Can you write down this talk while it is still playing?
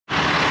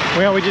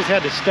Well, we just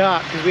had to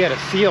stop because we had a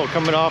seal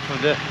coming off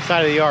of the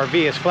side of the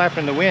RV. It's flapping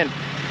in the wind,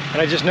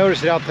 and I just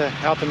noticed it out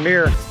the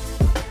mirror.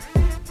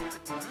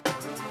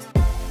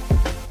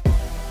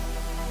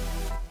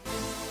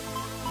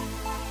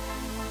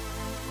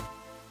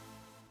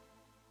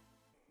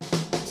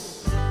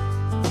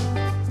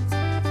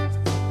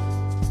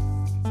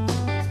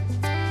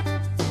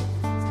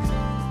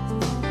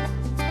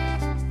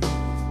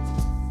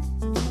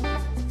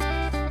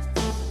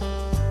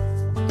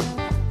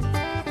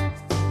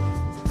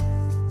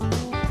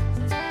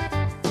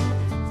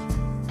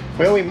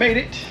 Well, we made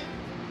it.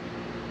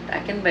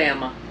 Back in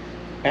Bama.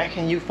 Back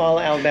in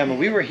Eufaula, Alabama.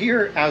 We were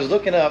here, I was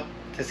looking up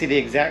to see the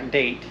exact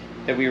date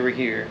that we were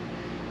here.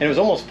 And it was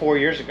almost 4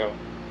 years ago.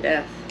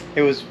 Yes.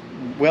 It was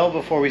well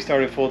before we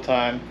started full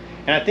time.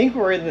 And I think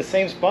we're in the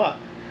same spot.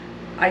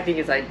 I think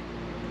it's like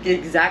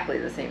exactly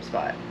the same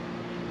spot.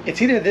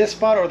 It's either this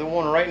spot or the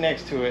one right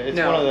next to it. It's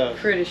no, one of those.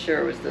 Pretty sure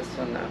it was this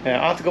one though.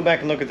 Yeah, I'll have to go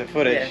back and look at the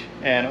footage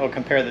and I'll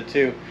compare the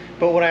two.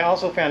 But what I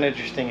also found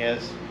interesting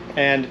is,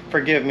 and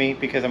forgive me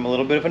because I'm a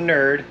little bit of a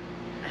nerd,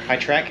 I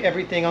track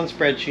everything on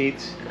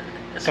spreadsheets,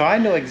 so I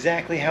know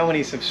exactly how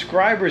many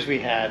subscribers we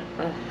had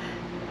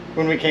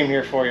when we came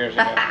here 4 years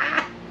ago.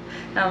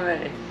 How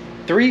many?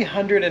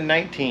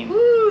 319.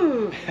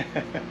 Woo!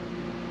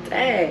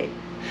 Dang.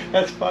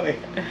 That's funny.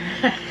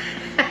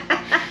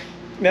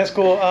 That's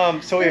cool.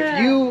 So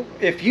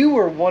if you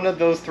were one of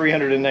those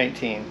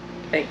 319,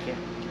 thank you.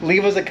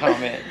 Leave us a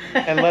comment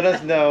and let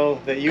us know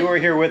that you were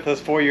here with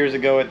us 4 years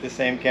ago at the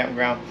same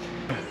campground.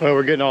 Well,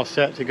 we're getting all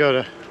set to go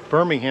to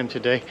Birmingham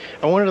today.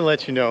 I wanted to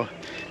let you know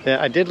that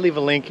I did leave a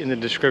link in the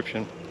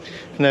description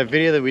from that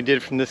video that we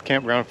did from this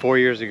campground 4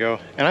 years ago.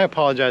 And I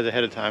apologize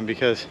ahead of time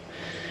because,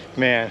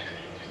 man,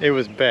 it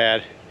was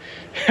bad.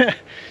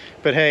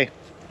 But hey,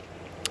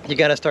 you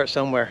got to start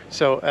somewhere.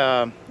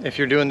 So if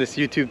you're doing this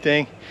YouTube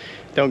thing,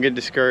 don't get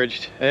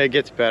discouraged. It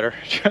gets better,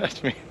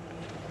 trust me.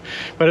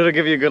 But it'll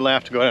give you a good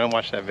laugh to go ahead and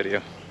watch that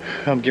video.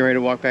 I'm getting ready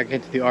to walk back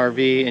into the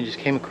RV and just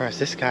came across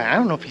this guy. I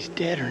don't know if he's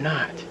dead or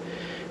not,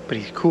 but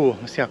he's cool.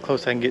 Let's see how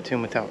close I can get to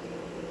him without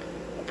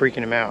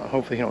freaking him out.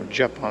 Hopefully he don't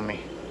jump on me.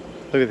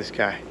 Look at this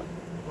guy.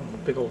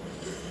 Big old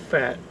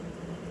fat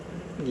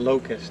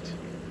locust.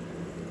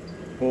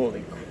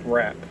 Holy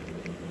crap.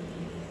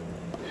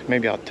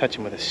 Maybe I'll touch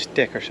him with a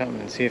stick or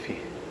something and see if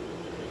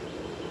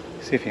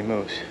he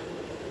moves.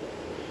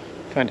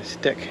 Find a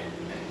stick.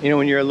 You know,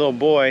 when you're a little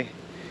boy,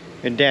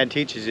 your dad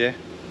teaches you.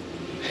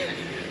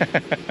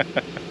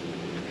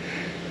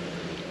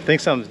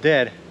 Think something's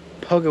dead,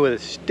 poke it with a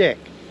stick.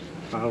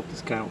 I hope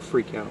this guy don't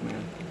freak out,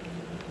 man.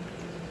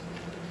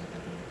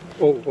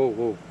 Whoa, whoa,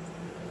 whoa.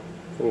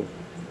 Whoa,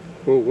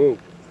 whoa, whoa.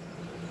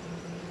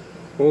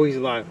 Oh, he's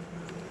alive.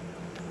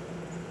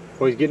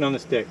 Oh, he's getting on the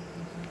stick.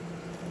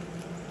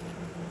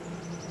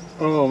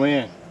 Oh,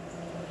 man.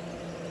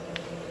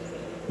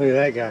 Look at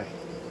that guy.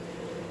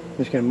 I'm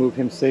just gonna move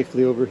him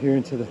safely over here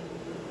into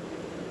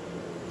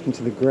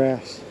the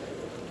grass.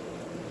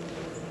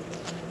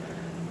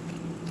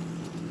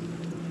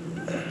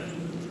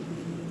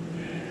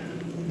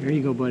 There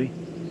you go, buddy.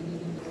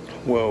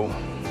 Whoa.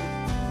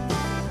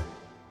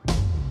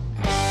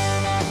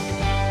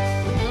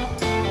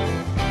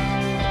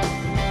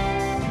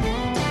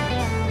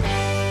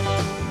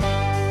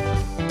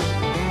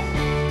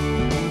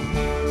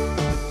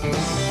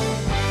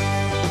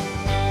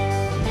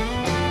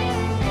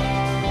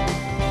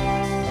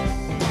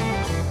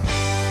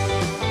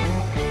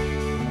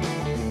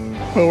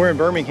 Well, we're in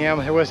Birmingham.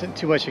 There wasn't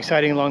too much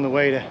exciting along the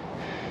way to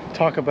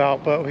talk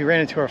about, but we ran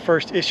into our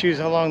first issues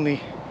along the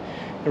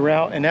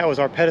route, and that was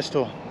our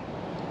pedestal.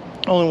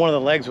 Only one of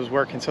the legs was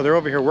working, so they're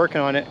over here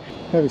working on it.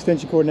 I have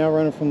extension cord now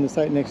running from the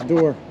site next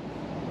door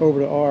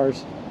over to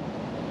ours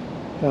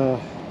to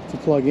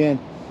plug in.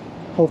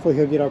 Hopefully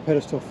he'll get our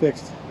pedestal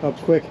fixed up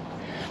quick.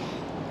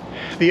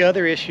 The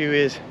other issue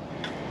is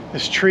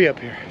this tree up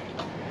here.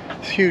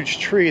 This huge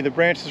tree, the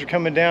branches are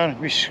coming down.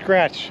 We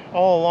scratched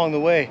all along the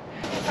way.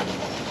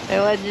 Hey,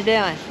 what you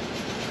doing?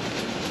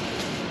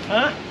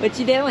 Huh? What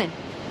you doing?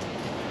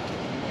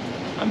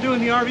 I'm doing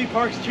the RV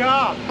park's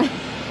job.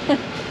 Look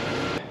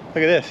at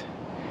this.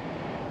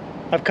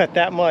 I've cut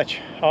that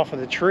much off of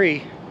the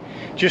tree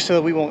just so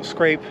that we won't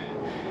scrape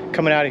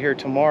coming out of here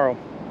tomorrow.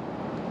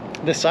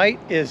 The site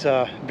is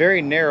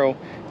very narrow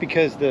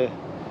because the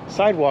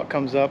sidewalk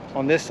comes up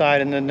on this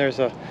side and then there's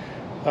a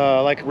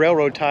like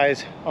railroad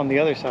ties on the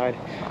other side.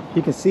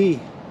 You can see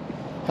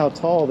how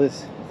tall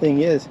this thing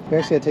is. We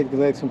actually had to take the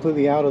legs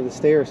completely out of the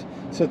stairs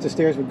so that the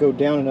stairs would go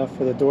down enough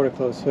for the door to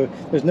close. So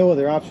there's no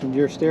other option.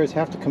 Your stairs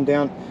have to come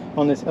down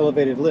on this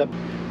elevated lip.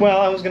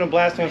 Well, I was going to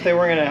blast them if they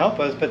weren't going to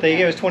help us, but they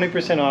gave us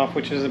 20% off,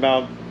 which is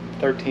about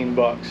 13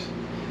 bucks.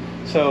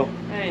 So,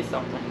 Hey,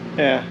 something.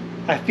 yeah,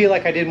 I feel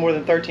like I did more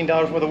than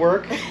 $13 worth of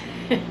work,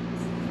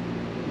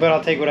 but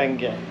I'll take what I can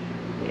get.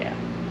 Yeah.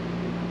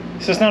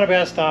 So it's not a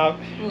bad stop.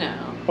 No.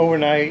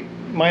 Overnight,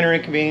 minor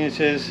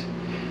inconveniences.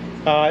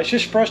 It's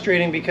just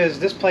frustrating because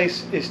this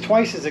place is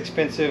twice as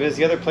expensive as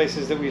the other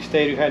places that we've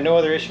stayed. We've had no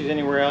other issues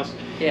anywhere else.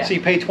 Yeah. So you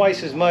pay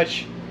twice as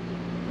much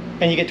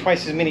and you get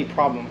twice as many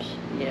problems.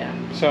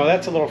 Yeah. So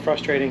that's a little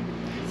frustrating.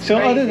 So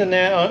crazy. other than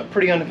that,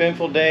 pretty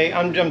uneventful day.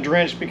 I'm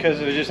drenched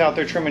because I was just out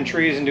there trimming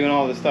trees and doing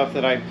all the stuff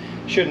that I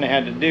shouldn't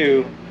have had to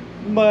do.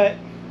 But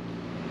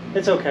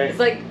it's okay. It's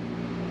like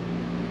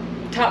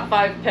top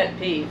 5 pet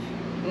peeve.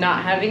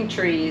 Not having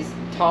trees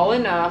tall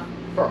enough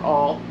for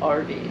all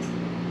RVs.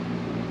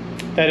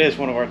 That is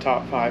one of our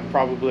top 5,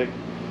 probably.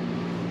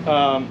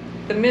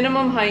 The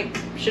minimum height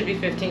should be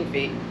 15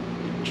 feet.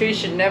 Trees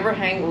should never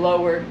hang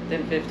lower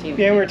than 15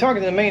 feet. Yeah, we were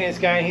talking to the maintenance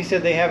guy, and he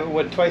said they have it,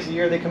 what, twice a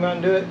year they come out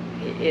and do it?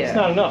 Yeah. It's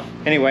not enough.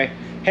 Anyway,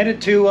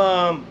 headed to, where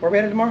are we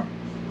headed tomorrow?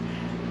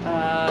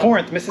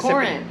 Corinth, Mississippi.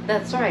 Corinth,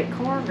 that's right,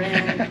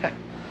 Corinth.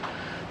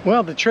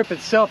 Well, the trip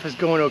itself is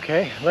going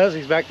okay.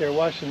 Leslie's back there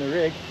watching the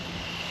rig.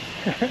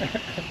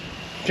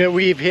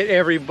 We've hit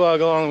every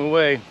bug along the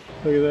way.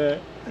 Look at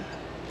that.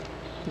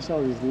 Just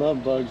all these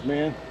love bugs,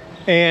 man.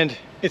 And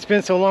it's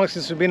been so long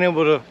since we've been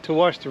able to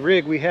watch the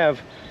rig. We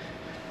have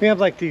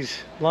like these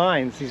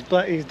lines, these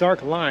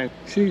dark lines.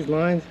 See these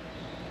lines?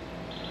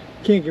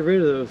 Can't get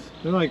rid of those.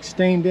 They're like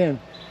stained in.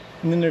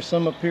 And then there's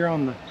some up here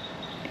on the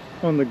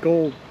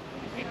gold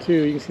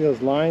too. You can see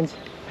those lines.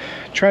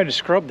 Tried to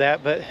scrub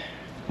that, but it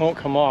won't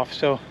come off.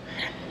 So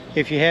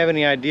if you have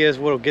any ideas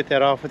what'll get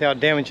that off without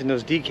damaging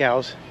those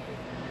decals,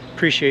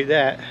 appreciate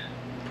that.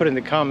 Put in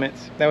the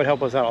comments. That would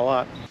help us out a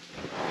lot.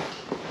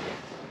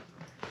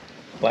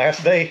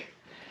 Last day.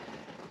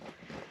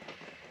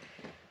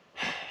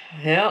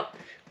 Yep.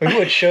 We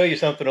would show you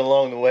something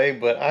along the way,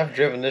 but I've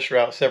driven this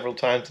route several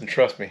times, and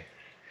trust me,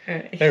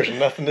 there's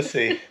nothing to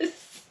see.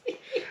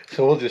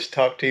 So we'll just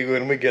talk to you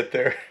when we get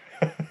there.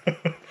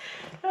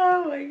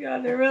 Oh my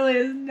God, there really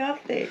is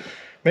nothing.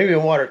 Maybe a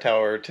water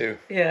tower or two.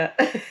 Yeah.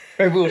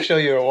 Maybe we'll show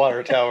you a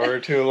water tower or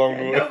two along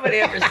the way. Nobody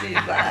ever sees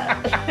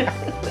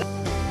that.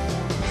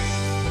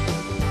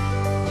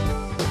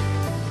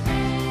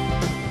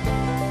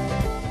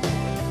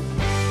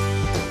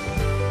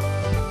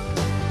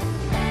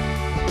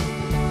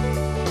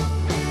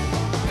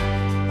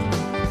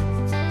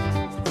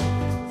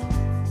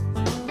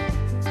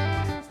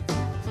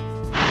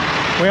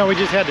 Well, we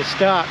just had to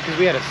stop because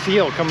we had a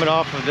seal coming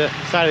off of the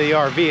side of the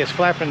RV. It's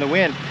flapping in the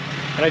wind,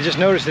 and I just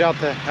noticed it out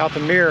the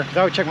mirror.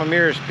 I would check my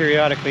mirrors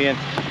periodically, and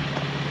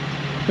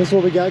this is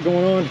what we got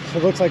going on. So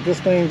it looks like this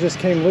thing just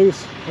came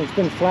loose. It's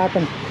been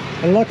flapping,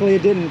 and luckily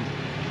it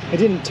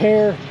didn't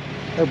tear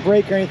or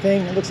break or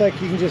anything. It looks like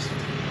you can just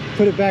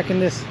put it back in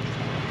this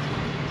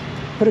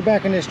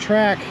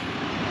track,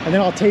 and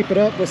then I'll tape it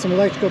up with some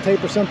electrical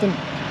tape or something.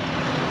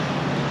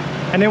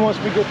 And then once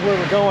we get to where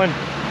we're going,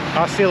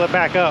 I'll seal it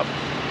back up.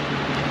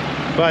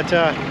 But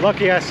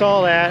lucky I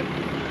saw that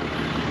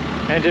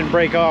and it didn't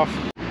break off.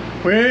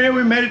 Well,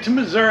 we made it to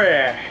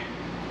Missouri.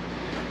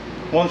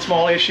 One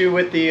small issue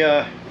with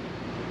the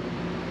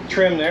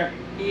trim there.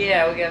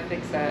 Yeah, we gotta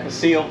fix that. The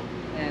seal.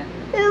 Yeah.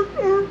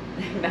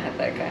 Not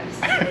that kind of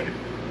stuff.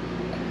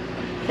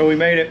 But we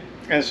made it.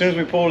 And as soon as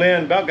we pulled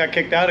in, about got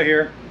kicked out of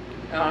here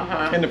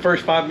in the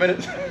first 5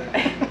 minutes.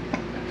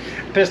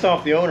 Pissed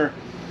off the owner.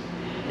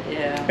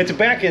 Yeah. It's a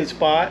back end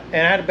spot,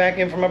 and I had to back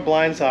in from my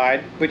blind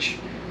side, which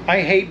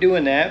I hate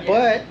doing that,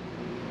 but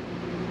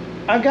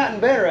I've gotten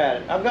better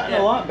at it. I've gotten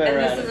a lot better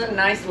at it. And this is a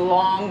nice,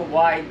 long,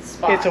 wide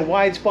spot. It's a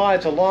wide spot.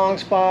 It's a long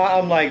spot.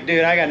 I'm like,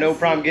 dude, I got no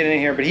problem getting in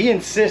here. But he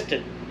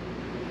insisted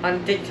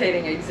on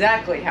dictating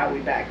exactly how we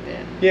backed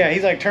in. Yeah,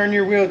 he's like, turn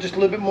your wheel just a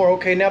little bit more.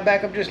 Okay, now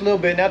back up just a little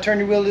bit. Now turn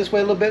your wheel this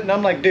way a little bit. And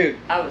I'm like, dude.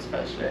 I was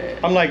frustrated.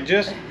 I'm like,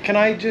 can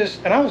I just,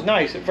 and I was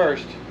nice at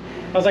first.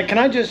 I was like, can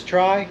I just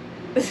try?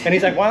 And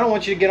he's like, well, I don't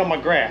want you to get on my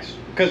grass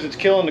because it's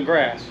killing the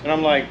grass. And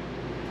I'm like,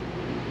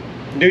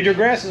 dude, your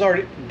grass is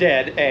already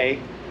dead, A.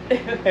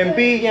 And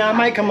B, yeah, I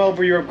might come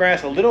over your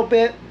grass a little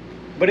bit,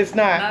 but it's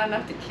not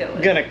enough to kill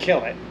it. Gonna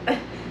kill it.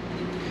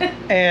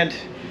 And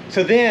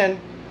so then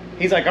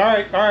he's like,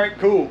 all right,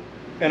 cool.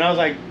 And I was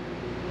like,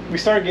 we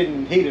started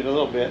getting heated a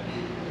little bit.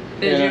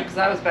 Did you? Because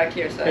I was back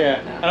here, so yeah.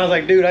 And I was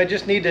like, dude, I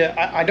just need to,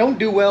 I don't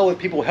do well with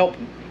people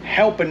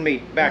helping me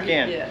back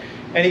in. Yeah.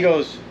 And he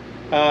goes,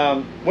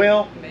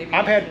 well,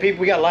 I've had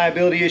people, we got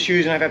liability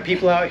issues, and I've had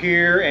people out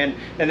here, and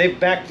they've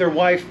backed their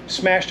wife,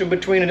 smashed them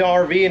between an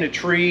RV and a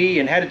tree,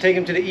 and had to take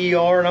them to the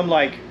ER. And I'm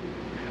like,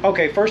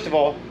 okay, first of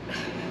all,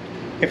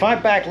 if I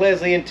back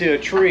Leslie into a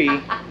tree,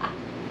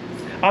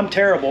 I'm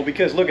terrible,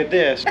 because look at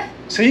this.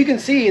 So you can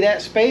see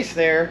that space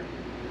there.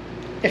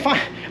 If I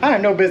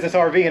have no business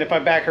RVing if I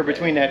back her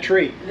between that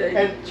tree.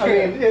 And I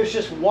mean, it was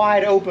just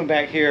wide open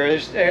back here.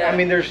 I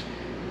mean,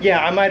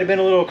 yeah, I might have been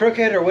a little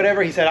crooked or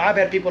whatever. He said, I've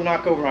had people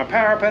knock over my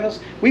power pedals.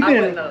 We've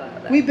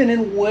been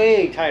in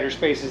way tighter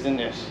spaces than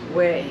this.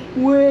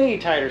 Way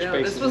tighter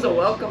spaces. This was a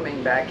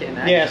welcoming back in,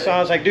 actually. Yeah, so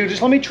I was like, dude,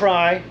 just let me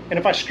try. And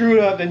if I screw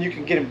it up, then you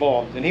can get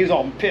involved. And he was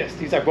all pissed.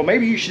 He's like, well,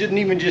 maybe you shouldn't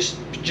even just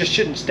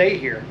shouldn't stay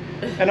here.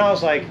 And I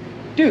was like,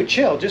 dude,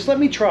 chill. Just let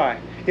me try.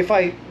 If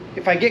I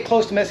get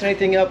close to messing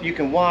anything up, you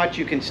can watch.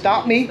 You can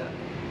stop me.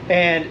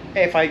 And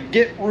if I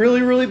get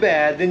really, really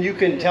bad, then you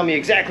can tell me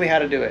exactly how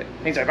to do it.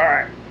 And he's like, all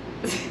right.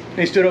 And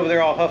he stood over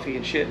there all huffy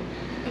and shit.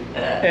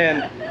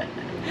 And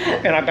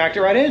I backed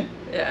it right in.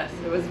 Yes,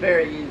 it was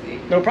very easy.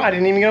 No problem. I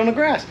didn't even get on the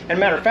grass. And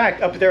matter of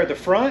fact, up there at the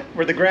front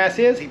where the grass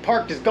is, he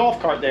parked his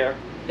golf cart there.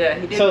 Yeah,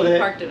 he did. So He that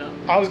parked it on.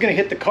 I was going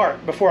to hit the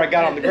cart before I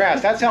got on the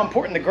grass. That's how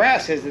important the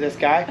grass is to this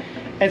guy.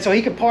 And so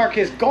he could park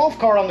his golf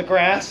cart on the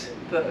grass,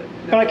 but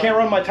I can't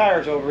run my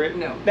tires over it.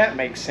 No. That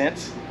makes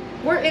sense.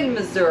 We're in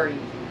Missouri.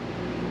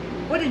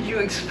 What did you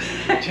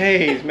expect?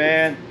 Jeez,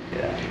 man.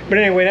 Yeah. But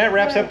anyway, that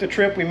wraps up the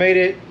trip. We made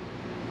it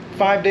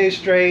 5 days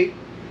straight.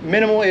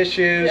 Minimal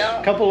issues,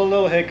 Yeah. couple of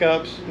little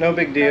hiccups, no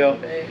big deal.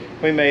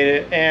 We made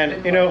it.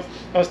 And you know,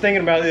 I was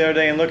thinking about it the other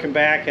day and looking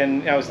back,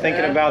 and I was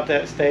thinking about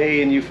that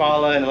stay in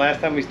Eufaula, and the last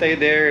time we stayed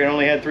there, it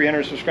only had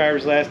 300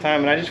 subscribers last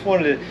time, and I just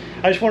wanted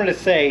to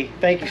say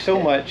thank you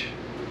so much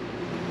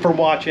for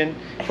watching,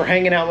 for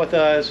hanging out with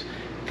us,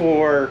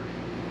 for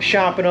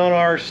shopping on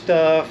our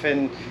stuff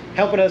and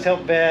helping us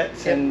help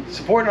vets and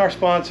supporting our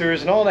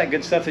sponsors and all that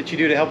good stuff that you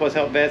do to help us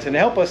help vets and to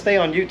help us stay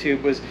on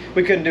YouTube.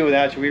 We couldn't do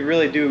without you. We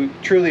really do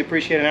truly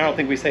appreciate it, and I don't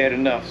think we say it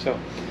enough. So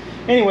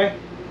anyway,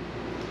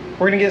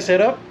 we're gonna get set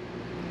up,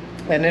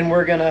 and then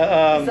we're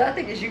gonna The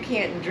thing is, you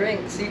can't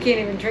drink, so you can't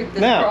even drink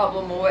this No.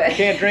 problem away.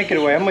 Can't drink it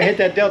away. I'm gonna hit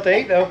that Delta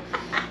 8 though.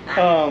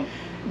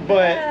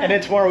 And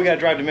then tomorrow we gotta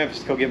drive to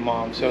Memphis to go get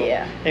Mom. So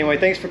anyway,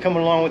 thanks for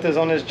coming along with us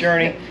on this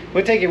journey.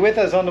 We'll take you with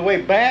us on the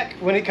way back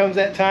when it comes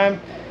that time.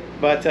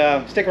 But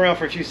stick around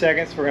for a few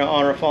seconds. We're going to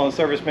honor a fallen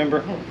service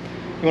member.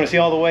 You want to see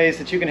all the ways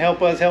that you can help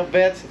us help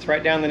vets? It's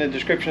right down in the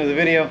description of the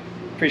video.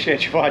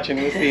 Appreciate you watching.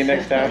 We'll see you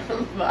next time.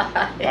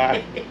 Bye.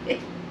 Bye.